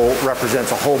pool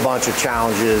represents a whole bunch of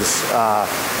challenges,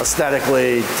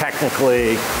 aesthetically,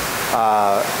 technically,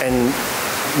 and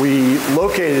we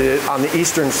located it on the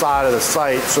eastern side of the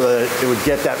site so that it would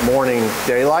get that morning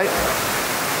daylight.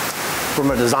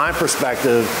 From a design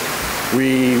perspective,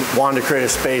 we wanted to create a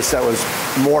space that was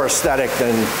more aesthetic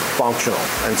than functional.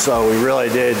 And so we really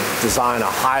did design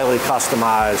a highly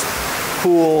customized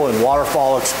pool and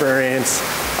waterfall experience.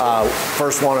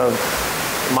 First one of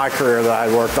my career that I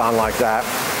worked on like that.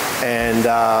 And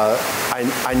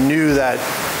I knew that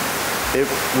it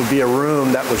would be a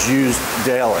room that was used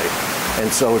daily. And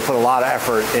so we put a lot of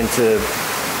effort into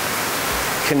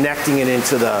connecting it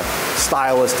into the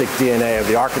stylistic DNA of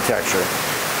the architecture.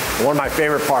 One of my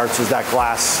favorite parts is that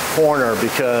glass corner,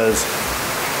 because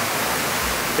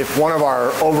if one of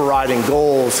our overriding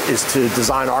goals is to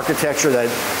design architecture that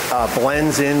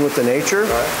blends in with the nature,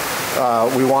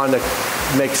 we wanted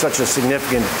to make such a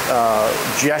significant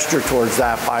gesture towards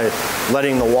that by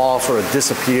letting the wall sort of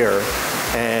disappear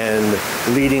and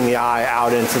leading the eye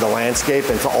out into the landscape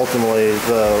and to ultimately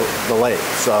the lake.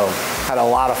 So had a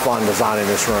lot of fun designing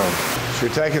this room. So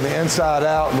you're taking the inside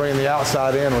out and bringing the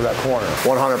outside in with that corner.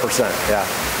 100%, yeah,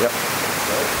 yep.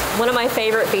 One of my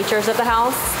favorite features of the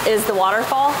house is the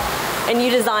waterfall, and you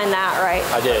designed that, right?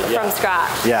 I did, yeah. From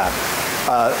scratch. Yeah,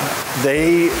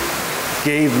 they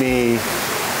gave me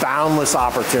boundless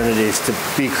opportunities to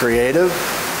be creative,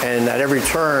 and at every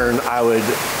turn I would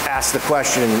ask the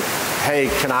question, hey,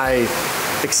 can I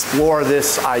explore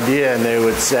this idea? And they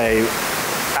would say,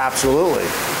 absolutely.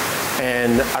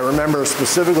 And I remember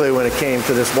specifically when it came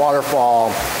to this waterfall,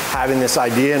 having this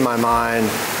idea in my mind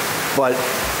but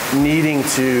needing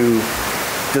to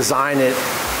design it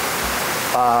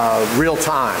real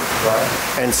time.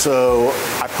 Right. And so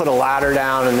I put a ladder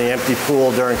down in the empty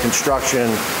pool during construction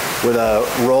with a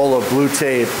roll of blue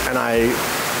tape, and I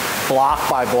block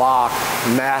by block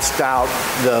masked out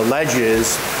the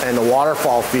ledges and the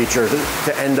waterfall feature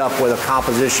to end up with a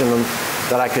composition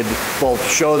that I could both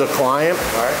show the client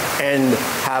and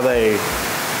have a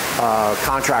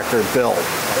contractor build.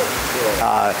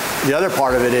 The other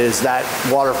part of it is that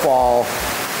waterfall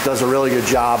does a really good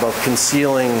job of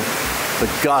concealing the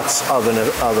guts of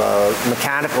a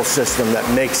mechanical system that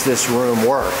makes this room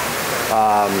work.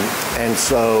 And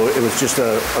so it was just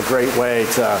a great way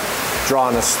to draw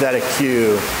an aesthetic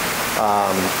cue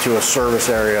to a service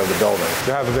area of the building.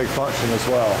 To have a big function as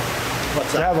well.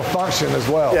 What's that? To have a function as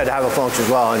well. Yeah, to have a function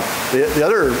as well. And the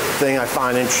other thing I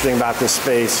find interesting about this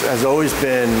space has always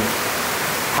been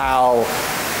how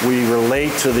we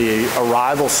relate to the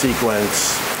arrival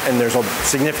sequence, and there's a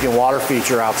significant water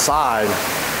feature outside,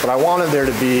 but I wanted there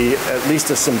to be at least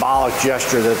a symbolic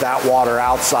gesture that that water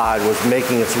outside was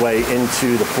making its way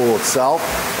into the pool itself,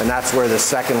 and that's where the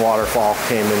second waterfall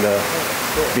came into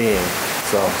being.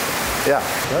 So, yeah.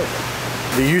 Great.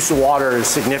 The use of water is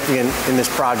significant in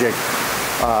this project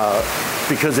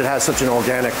because it has such an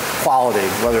organic quality,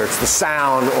 whether it's the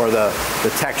sound or the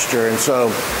texture. And so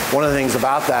one of the things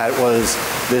about that was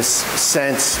this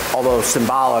sense, although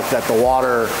symbolic, that the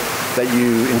water that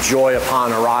you enjoy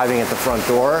upon arriving at the front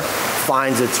door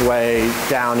finds its way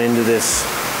down into this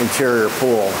interior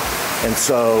pool. And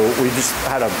so we just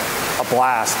had a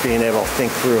blast being able to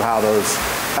think through how those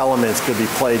elements could be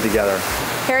played together.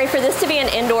 Harry, for this to be an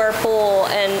indoor pool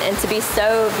and to be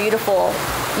so beautiful,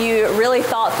 you really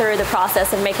thought through the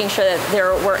process and making sure that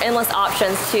there were endless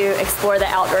options to explore the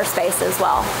outdoor space as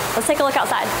well. Let's take a look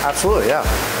outside. Absolutely, yeah.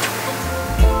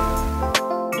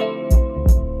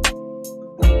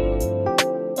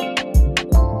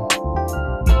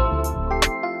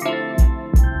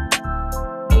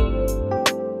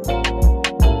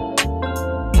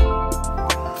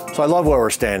 So I love where we're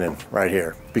standing right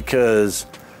here because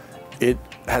it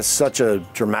has such a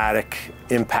dramatic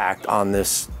impact on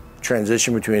this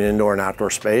transition between indoor and outdoor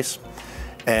space.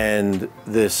 And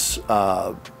this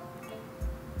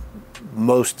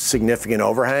most significant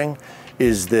overhang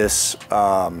is this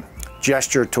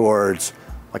gesture towards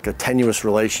like a tenuous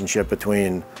relationship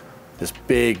between this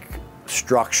big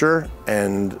structure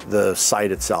and the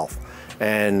site itself.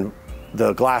 And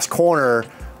the glass corner,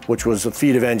 which was a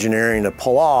feat of engineering to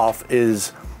pull off,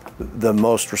 is the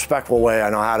most respectful way I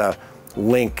know how to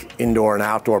link indoor and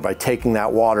outdoor by taking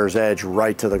that water's edge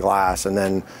right to the glass and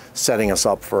then setting us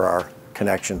up for our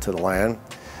connection to the land.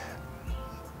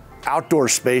 Outdoor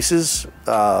spaces,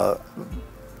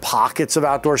 pockets of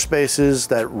outdoor spaces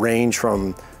that range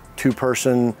from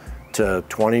 2-person to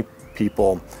 20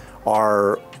 people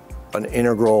are an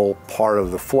integral part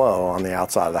of the flow on the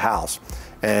outside of the house.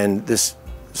 And this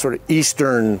sort of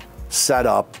Eastern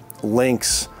setup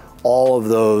links all of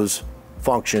those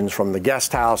functions, from the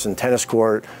guest house and tennis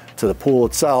court to the pool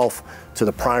itself to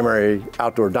the primary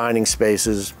outdoor dining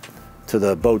spaces to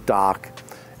the boat dock.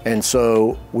 And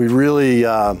so we really,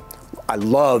 I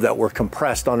love that we're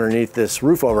compressed underneath this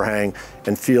roof overhang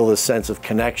and feel this sense of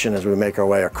connection as we make our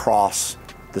way across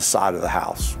the side of the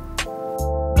house.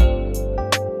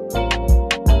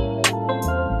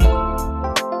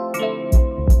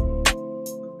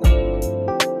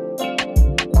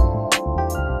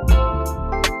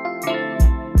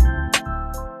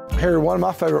 Harry, one of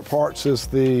my favorite parts is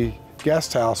the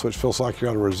guest house, which feels like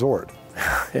you're at a resort.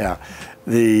 Yeah,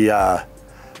 the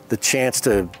chance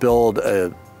to build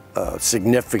a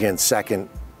significant second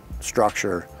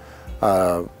structure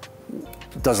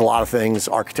does a lot of things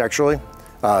architecturally.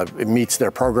 It meets their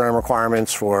program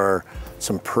requirements for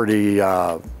some pretty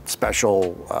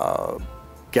special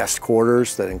guest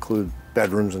quarters that include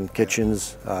bedrooms and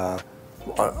kitchens,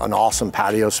 an awesome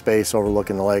patio space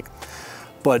overlooking the lake.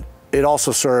 But it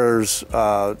also serves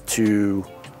to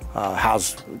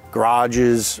house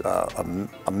garages,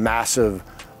 a massive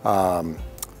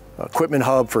equipment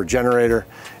hub for a generator.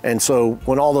 And so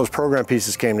when all those program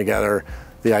pieces came together,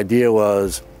 the idea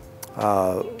was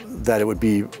that it would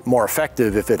be more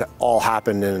effective if it all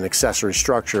happened in an accessory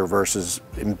structure versus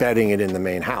embedding it in the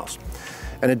main house.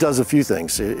 And it does a few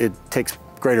things. It takes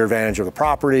greater advantage of the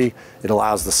property. It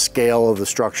allows the scale of the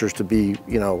structures to be,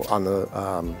 on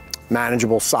the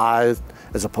manageable size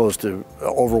as opposed to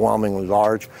overwhelmingly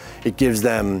large. It gives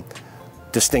them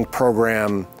distinct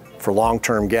program for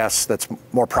long-term guests that's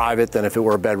more private than if it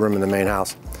were a bedroom in the main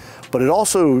house. But it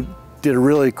also did a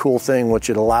really cool thing, which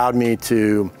it allowed me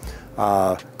to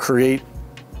create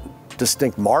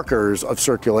distinct markers of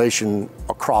circulation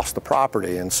across the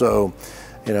property. And so,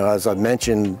 you know, as I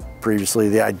mentioned previously,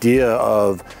 the idea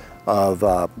of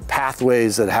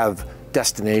pathways that have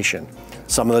destination.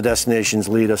 Some of the destinations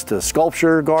lead us to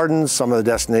sculpture gardens. Some of the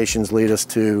destinations lead us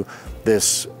to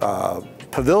this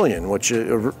pavilion, which,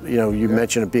 you know, you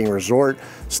mentioned it being resort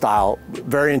style,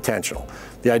 very intentional.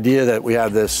 The idea that we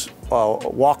have this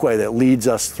walkway that leads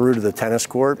us through to the tennis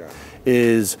court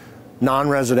is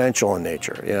non-residential in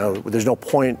nature. You know, there's no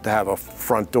point to have a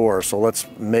front door, so let's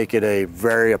make it a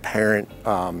very apparent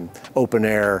open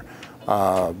air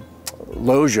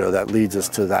loggia that leads us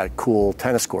to that cool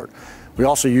tennis court. We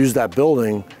also use that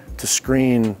building to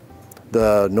screen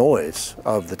the noise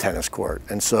of the tennis court,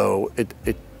 and so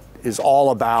it is all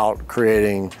about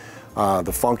creating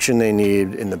the function they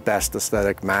need in the best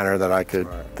aesthetic manner that I could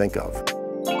think of.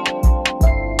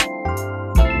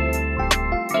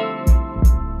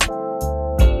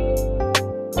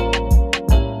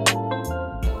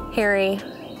 Harry,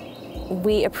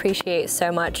 we appreciate so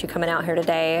much you coming out here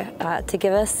today to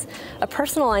give us a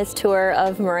personalized tour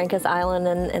of Merancas Island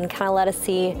and kind of let us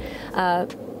see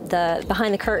the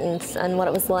behind the curtains and what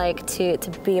it was like to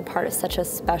be a part of such a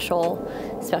special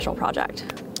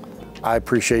project. I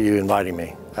appreciate you inviting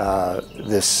me.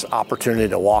 This opportunity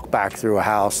to walk back through a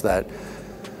house that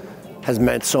has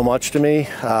meant so much to me,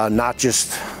 not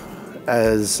just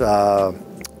as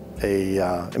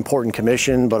important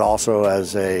commission, but also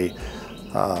as a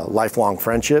lifelong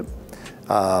friendship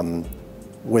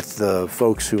with the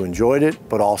folks who enjoyed it,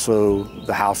 but also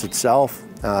the house itself.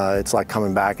 It's like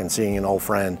coming back and seeing an old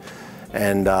friend.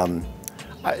 And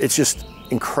it's just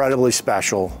incredibly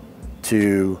special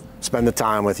to spend the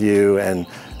time with you and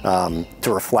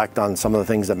to reflect on some of the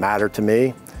things that matter to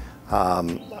me.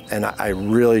 And I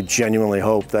really genuinely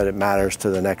hope that it matters to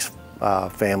the next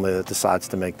family that decides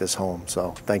to make this home.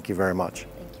 So thank you very much.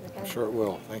 I'm sure it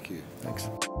will. Thank you. Thanks.